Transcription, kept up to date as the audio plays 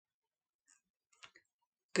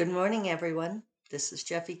Good morning, everyone. This is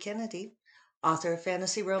Jeffe Kennedy, author of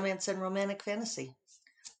Fantasy Romance and Romantic Fantasy,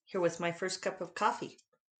 here with my first cup of coffee,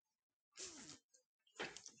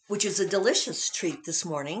 which is a delicious treat this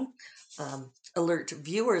morning. Alert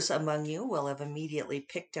viewers among you will have immediately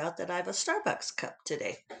picked out that I have a Starbucks cup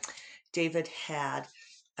today. David had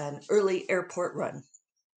an early airport run.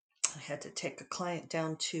 I had to take a client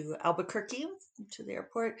down to Albuquerque to the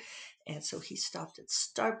airport, and so he stopped at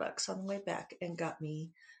Starbucks on the way back and got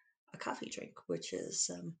me a coffee drink, which is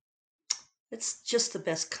it's just the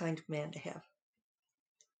best kind of man to have.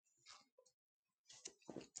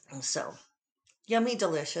 So, yummy,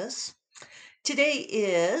 delicious. Today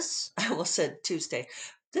is, I almost said Tuesday.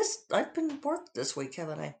 I've been worked this week,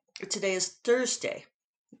 haven't I? Today is Thursday,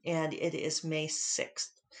 and it is May 6th.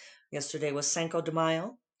 Yesterday was Cinco de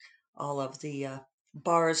Mayo. All of the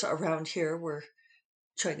bars around here were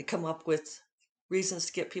trying to come up with reasons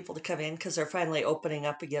to get people to come in because they're finally opening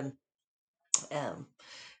up again. Um,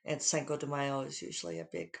 and Cinco de Mayo is usually a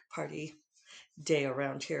big party day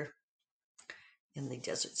around here in the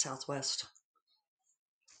desert Southwest.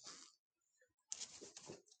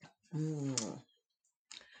 Mm.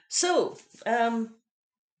 So,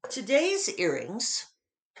 today's earrings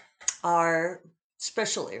are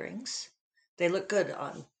special earrings. They look good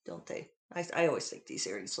on, don't they? I always think these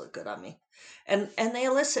earrings look good on me, and they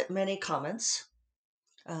elicit many comments.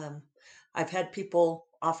 Um, I've had people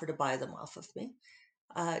offer to buy them off of me.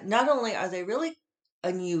 Not only are they really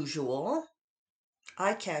unusual,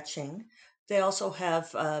 eye-catching, they also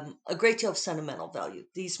have a great deal of sentimental value.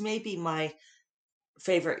 These may be my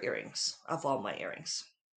favorite earrings of all my earrings.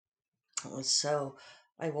 So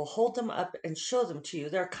I will hold them up and show them to you.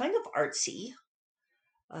 They're kind of artsy.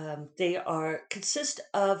 They are consist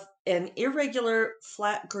of an irregular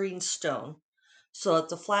flat green stone, so that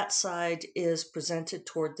the flat side is presented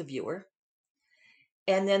toward the viewer,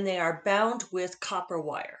 and then they are bound with copper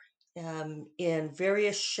wire in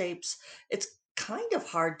various shapes. It's kind of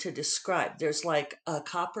hard to describe. There's like a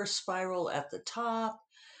copper spiral at the top,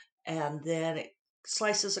 and then it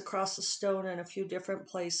slices across the stone in a few different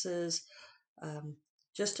places. Um,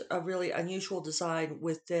 just a really unusual design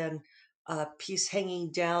with then a piece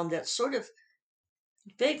hanging down that's sort of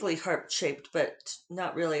vaguely heart shaped, but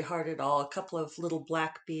not really heart at all. A couple of little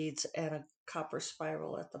black beads and a copper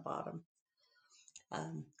spiral at the bottom.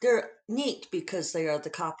 They're neat because they are the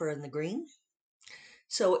copper and the green.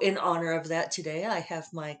 So, in honor of that, today I have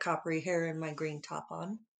my coppery hair and my green top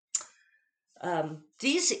on.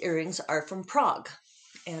 These earrings are from Prague,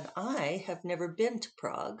 and I have never been to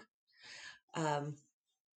Prague. Um,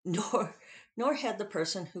 nor nor had the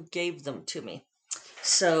person who gave them to me.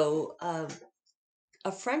 So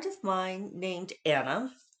a friend of mine named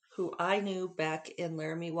Anna, who I knew back in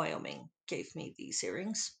Laramie, Wyoming, gave me these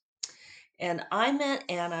earrings. And I met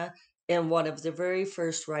Anna in one of the very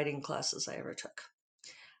first writing classes I ever took.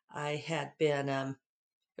 I had been,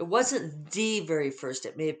 it wasn't the very first,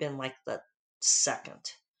 it may have been like the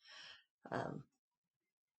second. Um,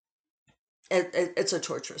 it's a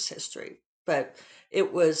torturous history, but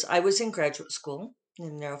I was in graduate school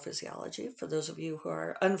in neurophysiology. For those of you who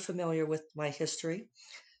are unfamiliar with my history,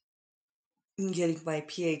 getting my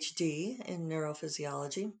PhD in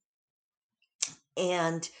neurophysiology.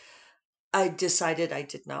 And I decided I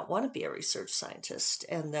did not want to be a research scientist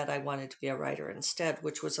and that I wanted to be a writer instead,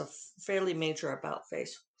 which was a fairly major about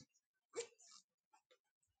face.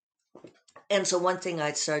 And so one thing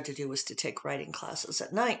I'd started to do was to take writing classes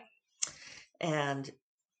at night. And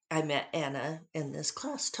I met Anna in this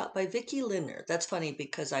class taught by Vicki Lindner. That's funny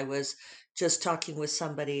because I was just talking with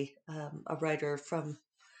somebody, a writer from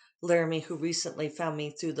Laramie, who recently found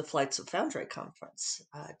me through the Flights of Foundry conference,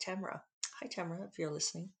 Tamara. Hi, Tamara, if you're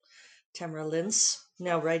listening. Tamara Lintz,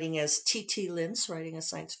 now writing as T.T. Lintz, writing a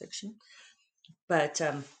science fiction. But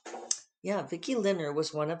yeah, Vicki Lindner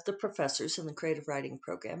was one of the professors in the creative writing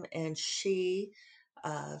program, and she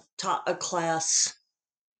taught a class.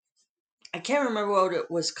 I can't remember what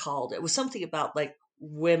it was called. It was something about like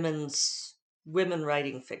women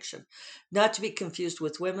writing fiction, not to be confused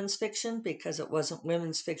with women's fiction because it wasn't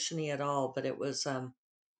women's fictiony at all, but it was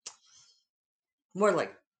more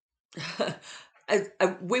like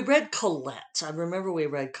we read Colette. I remember we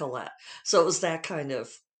read Colette. So it was that kind of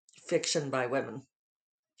fiction by women.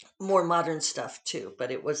 More modern stuff too,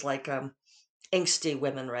 but it was like angsty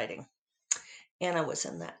women writing. Anna was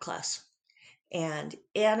in that class. And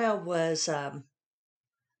Anna was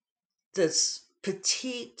this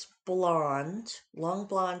petite blonde, long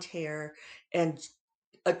blonde hair, and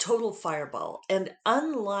a total fireball. And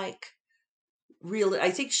unlike really,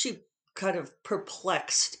 I think she kind of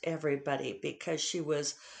perplexed everybody because she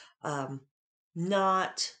was um,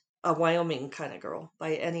 not a Wyoming kind of girl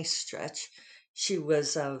by any stretch. She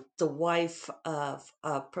was the wife of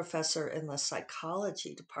a professor in the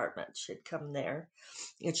psychology department. She'd come there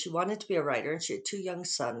and she wanted to be a writer, and she had two young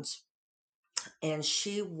sons. And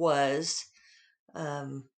she was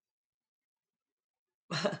um,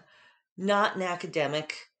 not an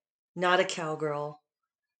academic, not a cowgirl.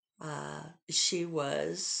 She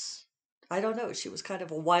was, I don't know, she was kind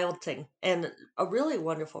of a wild thing and a really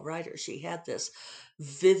wonderful writer. She had this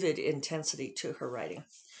vivid intensity to her writing.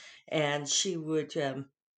 And she would,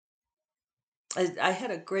 I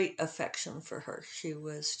had a great affection for her. She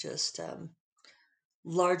was just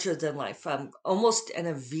larger than life, almost an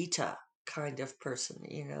Evita kind of person,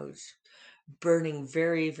 burning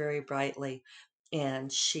very, very brightly. And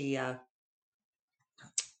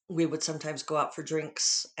we would sometimes go out for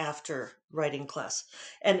drinks after writing class.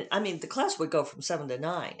 And I mean, the class would go from 7 to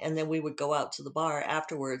 9, and then we would go out to the bar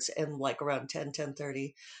afterwards. And like around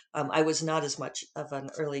 10:30, I was not as much of an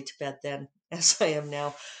early to bed then as I am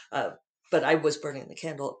now. Uh, but I was burning the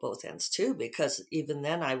candle at both ends too, because even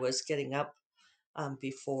then I was getting up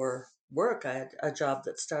before work. I had a job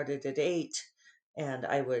that started at 8, and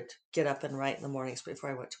I would get up and write in the mornings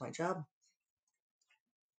before I went to my job.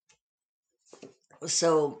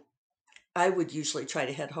 So I would usually try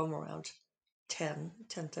to head home around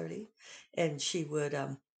 10:30, and she would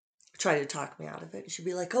try to talk me out of it. She'd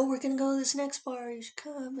be like, "Oh, we're gonna go to this next bar. You should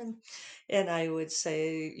come." And I would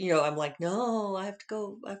say, I'm like, "No, I have to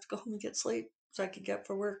go. I have to go home and get sleep so I could get up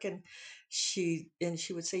for work." And she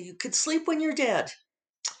would say, "You could sleep when you're dead."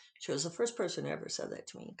 She was the first person who ever said that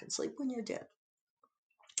to me. You can sleep when you're dead.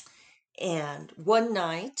 And one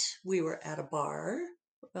night we were at a bar,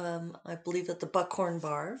 I believe at the Buckhorn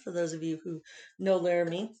Bar, for those of you who know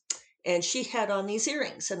Laramie. And she had on these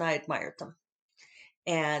earrings, and I admired them.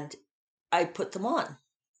 And I put them on.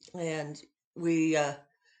 And we, I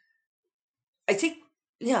think,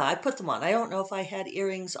 yeah, I put them on. I don't know if I had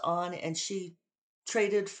earrings on and she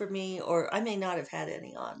traded for me, or I may not have had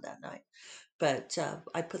any on that night. But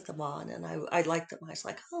I put them on, and I liked them. I was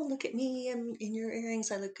like, "Oh, look at me in your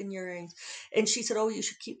earrings. I look in your earrings." And she said, "Oh, you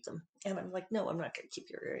should keep them." And I'm like, "No, I'm not going to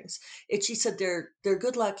keep your earrings." And she said, "They're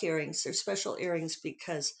good luck earrings. They're special earrings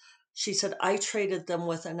because," she said, "I traded them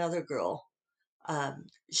with another girl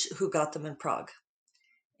who got them in Prague."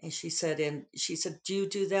 And she said, "Do you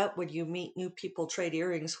do that when you meet new people? Trade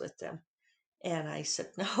earrings with them?" And I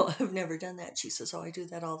said, "No, I've never done that." She says, "Oh, I do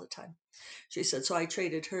that all the time." She said, "So I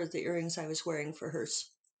traded her the earrings I was wearing for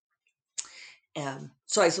hers."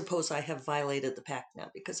 So I suppose I have violated the pact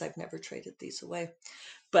now because I've never traded these away.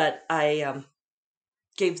 But I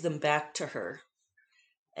gave them back to her.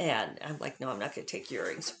 And I'm like, "No, I'm not going to take your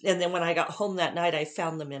earrings." And then when I got home that night, I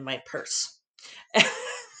found them in my purse.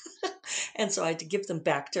 And so I had to give them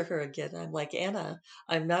back to her again. I'm like, "Anna,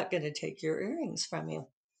 I'm not going to take your earrings from you."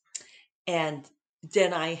 And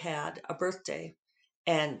then I had a birthday,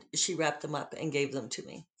 and she wrapped them up and gave them to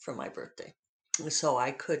me for my birthday. So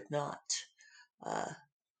I could not uh,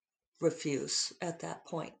 refuse at that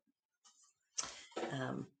point.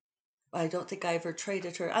 Um, I don't think I ever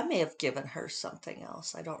traded her. I may have given her something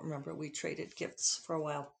else. I don't remember. We traded gifts for a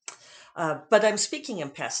while. But I'm speaking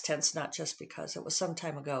in past tense, not just because it was some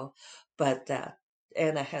time ago, but that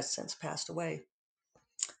Anna has since passed away.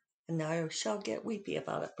 And now I shall get weepy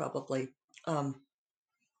about it probably. Um,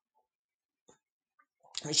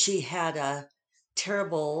 she had a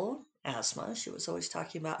terrible asthma. She was always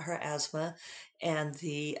talking about her asthma. And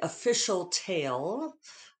the official tale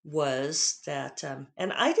was that,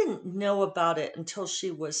 and I didn't know about it until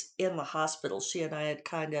she was in the hospital. She and I had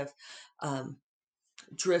kind of um,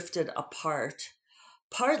 drifted apart,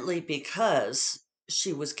 partly because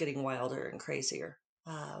she was getting wilder and crazier.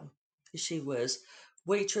 Um, she was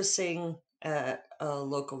waitressing at a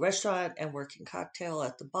local restaurant and working cocktail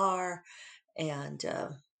at the bar. And,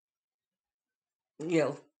 you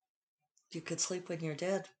know, you could sleep when you're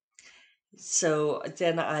dead. So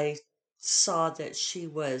then I saw that she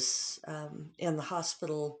was in the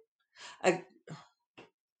hospital. I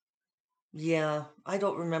Yeah, I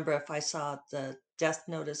don't remember if I saw the death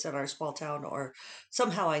notice in our small town, or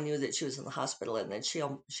somehow I knew that she was in the hospital, and then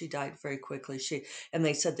she died very quickly. And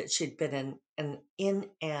they said that she'd been in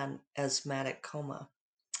an asthmatic coma.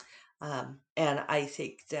 And I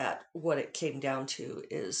think that what it came down to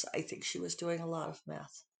is I think she was doing a lot of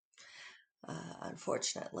meth,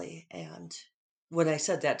 unfortunately. And when I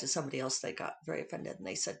said that to somebody else, they got very offended and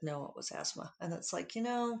they said, no, it was asthma. And it's like,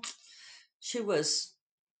 she was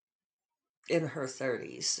in her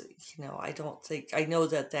 30s. I don't think, I know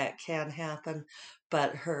that that can happen,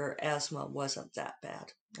 but her asthma wasn't that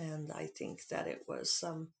bad. And I think that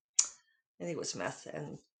I think it was meth,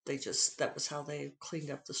 and that was how they cleaned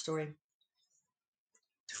up the story.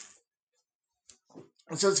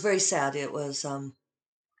 So it's very sad. It was a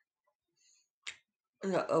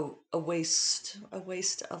waste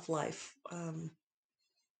of life,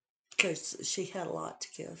 because she had a lot to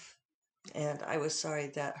give, and I was sorry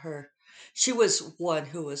that she was one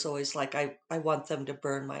who was always like, I want them to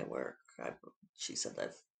burn my work. She said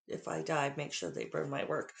that if I die, make sure they burn my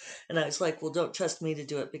work. And I was like, well, don't trust me to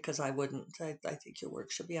do it, because I wouldn't. I think your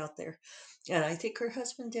work should be out there. And I think her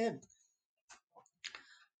husband did.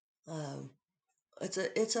 Um,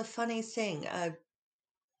 it's a funny thing.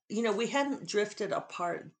 We hadn't drifted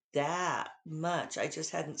apart that much. I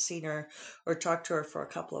just hadn't seen her or talked to her for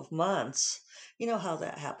a couple of months. You know how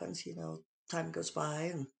that happens. Time goes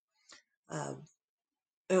by, and um,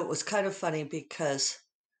 it was kind of funny because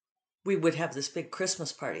we would have this big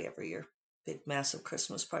Christmas party every year, big massive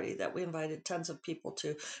Christmas party that we invited tons of people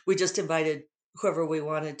to. We just invited whoever we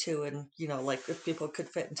wanted to, and like if people could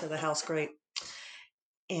fit into the house, great.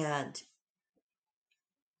 And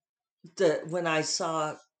when I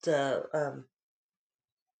saw the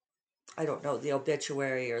I don't know, the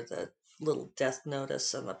obituary or the little death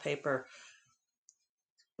notice in the paper,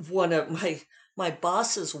 one of my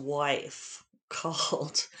boss's wife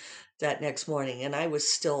called that next morning, and I was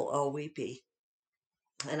still all weepy.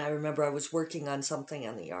 And I remember I was working on something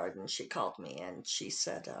in the yard, and she called me, and she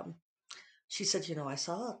said, I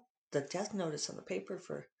saw the death notice in the paper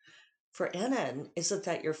for Anna, and isn't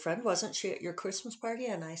that your friend? Wasn't she at your Christmas party?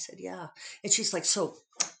 And I said, yeah. And she's like, so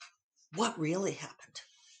what really happened?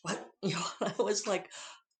 What? I was like,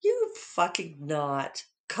 you fucking not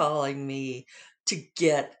calling me to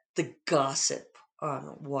get the gossip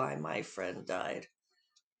on why my friend died.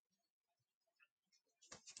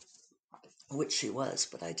 Which she was,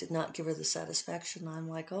 but I did not give her the satisfaction. I'm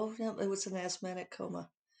like, oh, no, it was an asthmatic coma.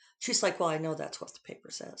 She's like, well, I know that's what the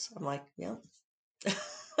paper says. I'm like, yeah.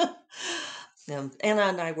 Anna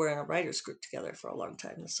and I were in a writers group together for a long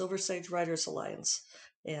time, the Silver Sage Writers Alliance.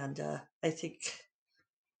 And I think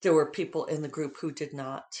there were people in the group who did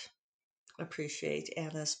not appreciate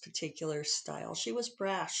Anna's particular style. She was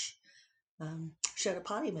brash. She had a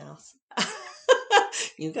potty mouth.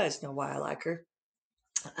 You guys know why I like her.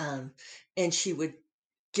 And she would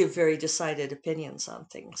give very decided opinions on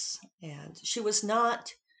things. And she was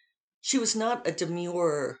not a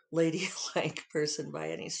demure ladylike person by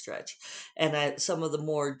any stretch. And some of the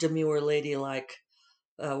more demure ladylike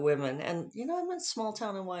women, and I'm in a small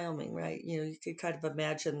town in Wyoming, right? You could kind of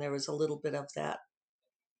imagine there was a little bit of that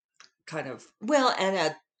kind of, well, and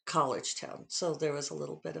a college town, so there was a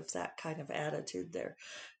little bit of that kind of attitude there,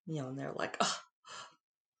 and they're like, oh,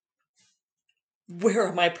 where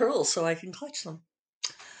are my pearls so I can clutch them?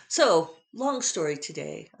 So, long story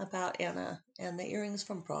today about Anna and the earrings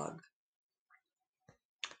from Prague.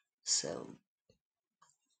 So,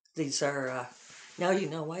 these are, now you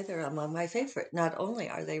know why they're among my favorite. Not only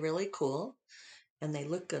are they really cool and they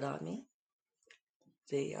look good on me,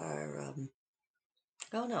 they are,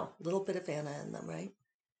 oh no, a little bit of Anna in them, right?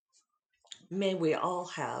 May we all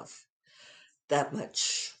have that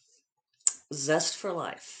much zest for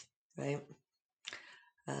life, right?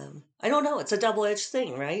 I don't know. It's a double-edged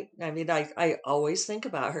thing, right? I mean, I always think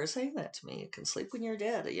about her saying that to me. You can sleep when you're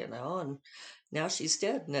dead, and now she's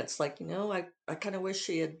dead. And it's like, I kind of wish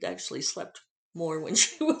she had actually slept more when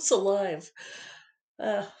she was alive.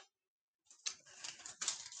 Uh,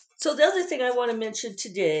 so the other thing I want to mention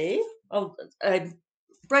today,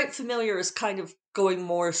 Bright Familiar is kind of going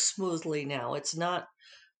more smoothly now. It's not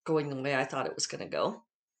going the way I thought it was going to go,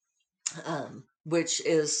 which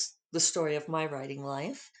is the story of my writing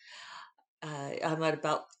life. I'm at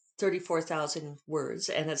about 34,000 words,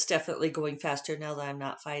 and it's definitely going faster now that I'm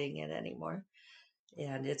not fighting it anymore.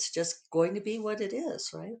 And it's just going to be what it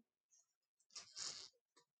is, right?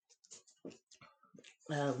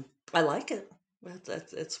 I like it.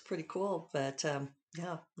 It's pretty cool, but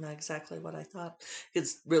yeah, not exactly what I thought. You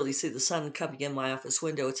could really see the sun coming in my office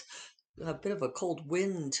window. It's a bit of a cold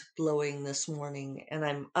wind blowing this morning, and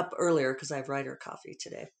I'm up earlier because I have writer coffee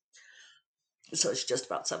today. So it's just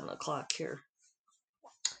about 7 o'clock here.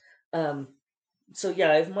 So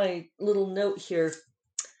yeah, I have my little note here.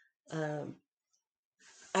 Um,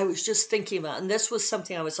 I was just thinking about, and this was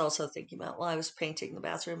something I was also thinking about while I was painting the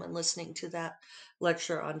bathroom and listening to that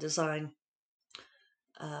lecture on design.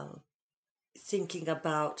 Thinking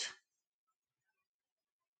about,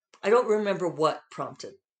 I don't remember what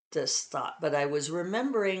prompted this thought, but I was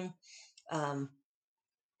remembering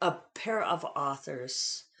a pair of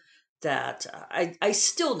authors that I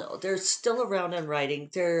still know. They're still around and writing.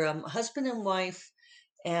 They're husband and wife,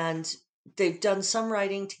 and they've done some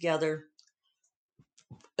writing together.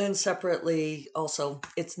 And separately, also,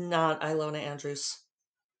 it's not Ilona Andrews.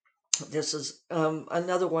 This is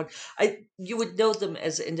another one. You would know them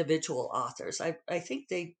as individual authors. I think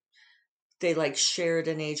they like shared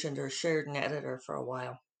an agent or shared an editor for a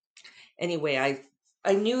while. Anyway,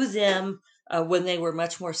 I knew them when they were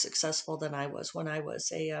much more successful than I was when I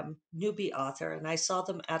was a newbie author, and I saw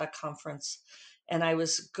them at a conference. And I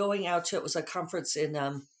was going out to, it was a conference in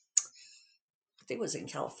I think it was in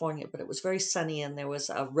California, but it was very sunny, and there was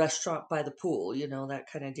a restaurant by the pool, that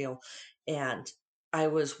kind of deal. And I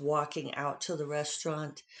was walking out to the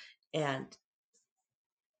restaurant, and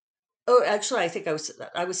oh, actually, I think I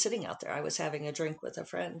was sitting out there. I was having a drink with a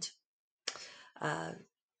friend uh,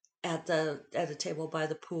 at a table by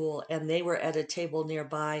the pool, and they were at a table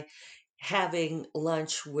nearby having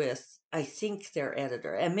lunch with, I think, their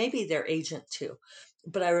editor and maybe their agent too.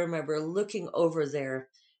 But I remember looking over there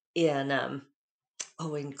in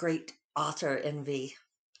in great author envy.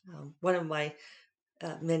 One of my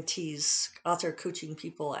mentees, author coaching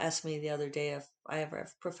people, asked me the other day if I ever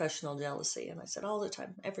have professional jealousy, and I said all the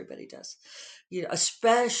time. Everybody does,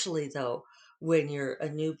 especially though when you're a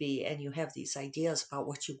newbie and you have these ideas about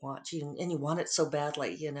what you want, and you want it so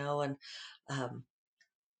badly, um,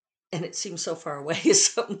 and it seems so far away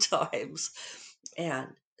sometimes. And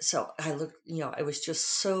so I look, I was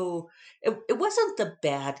just so. It wasn't the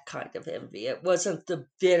bad kind of envy. It wasn't the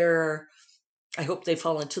bitter, I hope they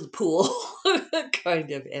fall into the pool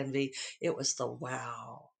kind of envy. It was the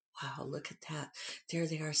wow, wow, look at that. There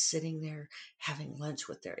they are sitting there having lunch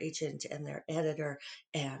with their agent and their editor.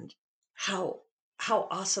 And how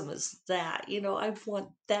awesome is that? I want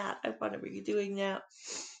that. I want to be doing that.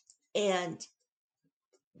 And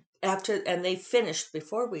and they finished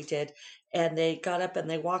before we did, and they got up and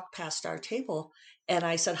they walked past our table, and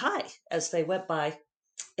I said hi as they went by,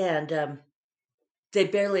 and they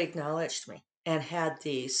barely acknowledged me and had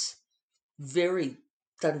these very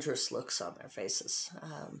thunderous looks on their faces.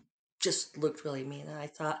 Just looked really mean. And I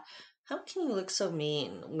thought, how can you look so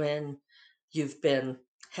mean when you've been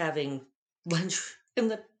having lunch in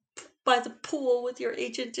the by the pool with your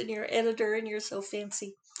agent and your editor, and you're so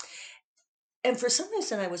fancy? And for some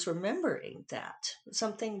reason, I was remembering that.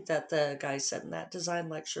 Something that the guy said in that design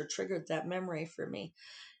lecture triggered that memory for me.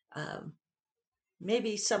 Um,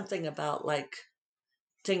 Maybe something about like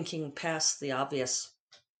thinking past the obvious,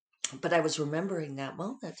 but I was remembering that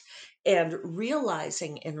moment and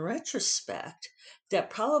realizing in retrospect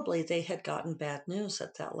that probably they had gotten bad news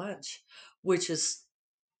at that lunch, which is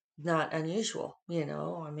not unusual.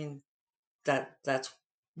 I mean, that's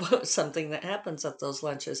something that happens at those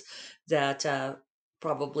lunches, that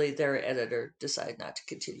probably their editor decided not to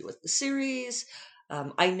continue with the series.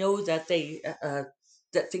 I know that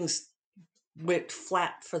that things went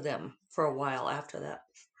flat for them for a while after that.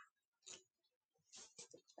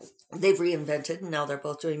 They've reinvented, and now they're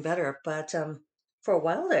both doing better. But for a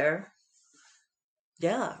while there,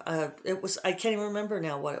 yeah, it was. I can't even remember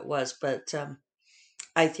now what it was, but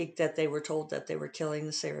I think that they were told that they were killing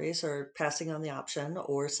the series or passing on the option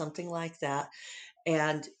or something like that.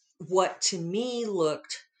 And what to me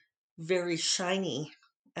looked very shiny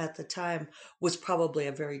at the time was probably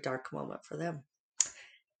a very dark moment for them.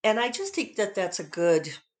 And I just think that that's a good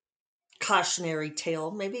cautionary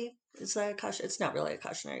tale. Maybe is that a caution? It's not really a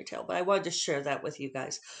cautionary tale, but I wanted to share that with you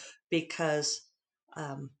guys because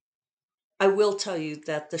um, I will tell you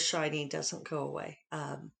that the shiny doesn't go away.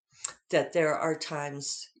 That there are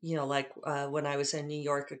times, like when I was in New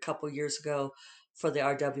York a couple years ago for the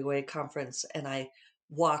RWA conference, and I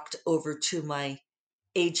walked over to my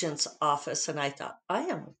agent's office, and I thought, I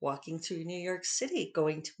am walking through New York City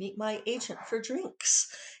going to meet my agent for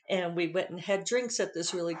drinks. And we went and had drinks at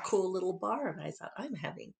this really cool little bar, and I thought, I'm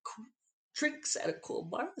having cool drinks at a cool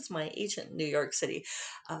bar with my agent in New York City.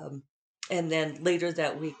 Um, and then later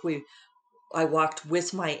that week, I walked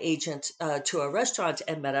with my agent to a restaurant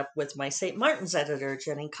and met up with my St. Martin's editor,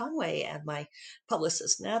 Jenny Conway, and my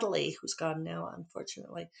publicist, Natalie, who's gone now,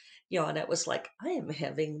 unfortunately. And it was like, I am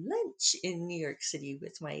having lunch in New York City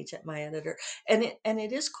with my agent, my editor. And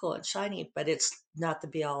it is cool and shiny, but it's not the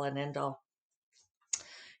be all and end all.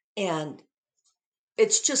 And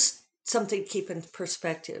it's just something to keep in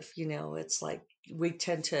perspective. It's like we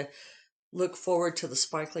tend to look forward to the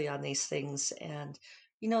sparkly on these things, and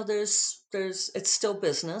there's it's still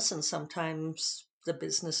business, and sometimes the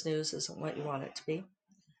business news isn't what you want it to be.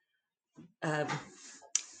 um,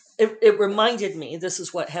 it reminded me, this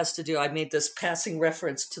is what has to do, I made this passing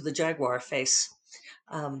reference to the jaguar face,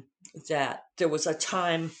 um, that there was a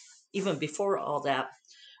time even before all that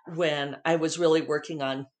when I was really working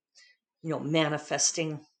on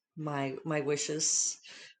manifesting my wishes,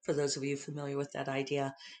 for those of you familiar with that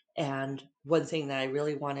idea. And one thing that I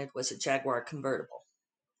really wanted was a Jaguar convertible.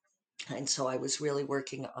 And so I was really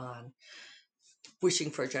working on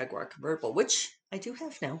wishing for a Jaguar convertible, which I do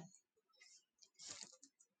have now.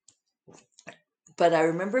 But I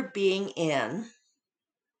remember being in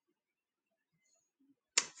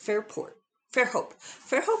Fairhope,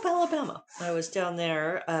 Alabama. I was down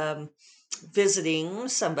there visiting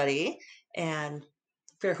somebody, and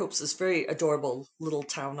Fairhope's this very adorable little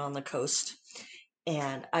town on the coast.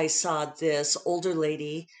 And I saw this older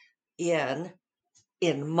lady in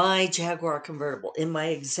my Jaguar convertible, in my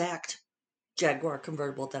exact Jaguar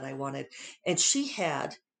convertible that I wanted. And she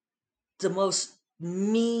had the most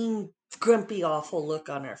mean, grumpy, awful look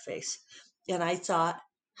on her face. And I thought,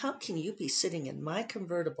 how can you be sitting in my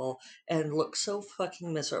convertible and look so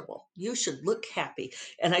fucking miserable? You should look happy.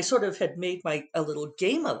 And I sort of had made a little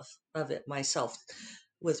game of it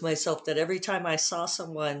with myself, that every time I saw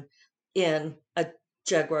someone in a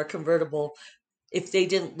Jaguar convertible, if they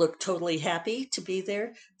didn't look totally happy to be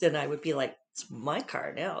there, then I would be like, it's my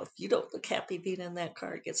car now. If you don't look happy being in that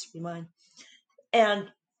car, it gets to be mine.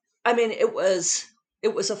 And I mean, it was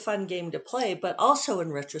a fun game to play, but also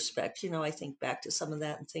in retrospect, I think back to some of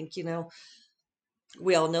that and think,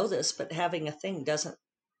 we all know this, but having a thing doesn't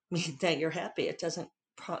mean that you're happy. It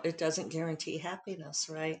doesn't guarantee happiness,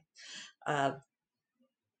 right? Uh,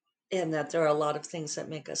 and that there are a lot of things that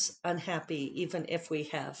make us unhappy, even if we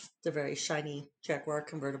have the very shiny Jaguar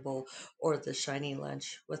convertible or the shiny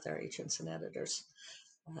lunch with our agents and editors.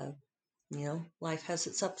 Uh, life has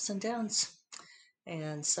its ups and downs,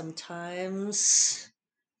 and sometimes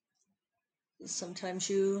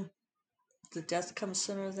the death comes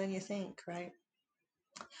sooner than you think, right?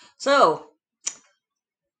 So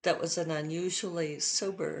that was an unusually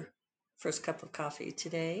sober first cup of coffee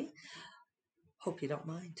today. Hope you don't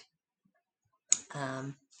mind.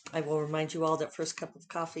 I will remind you all that First Cup of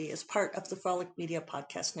Coffee is part of the Frolic Media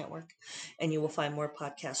Podcast Network, and you will find more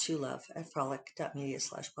podcasts you love at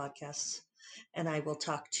frolic.media/podcasts. And I will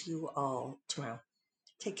talk to you all tomorrow.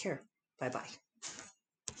 Take care. Bye-bye.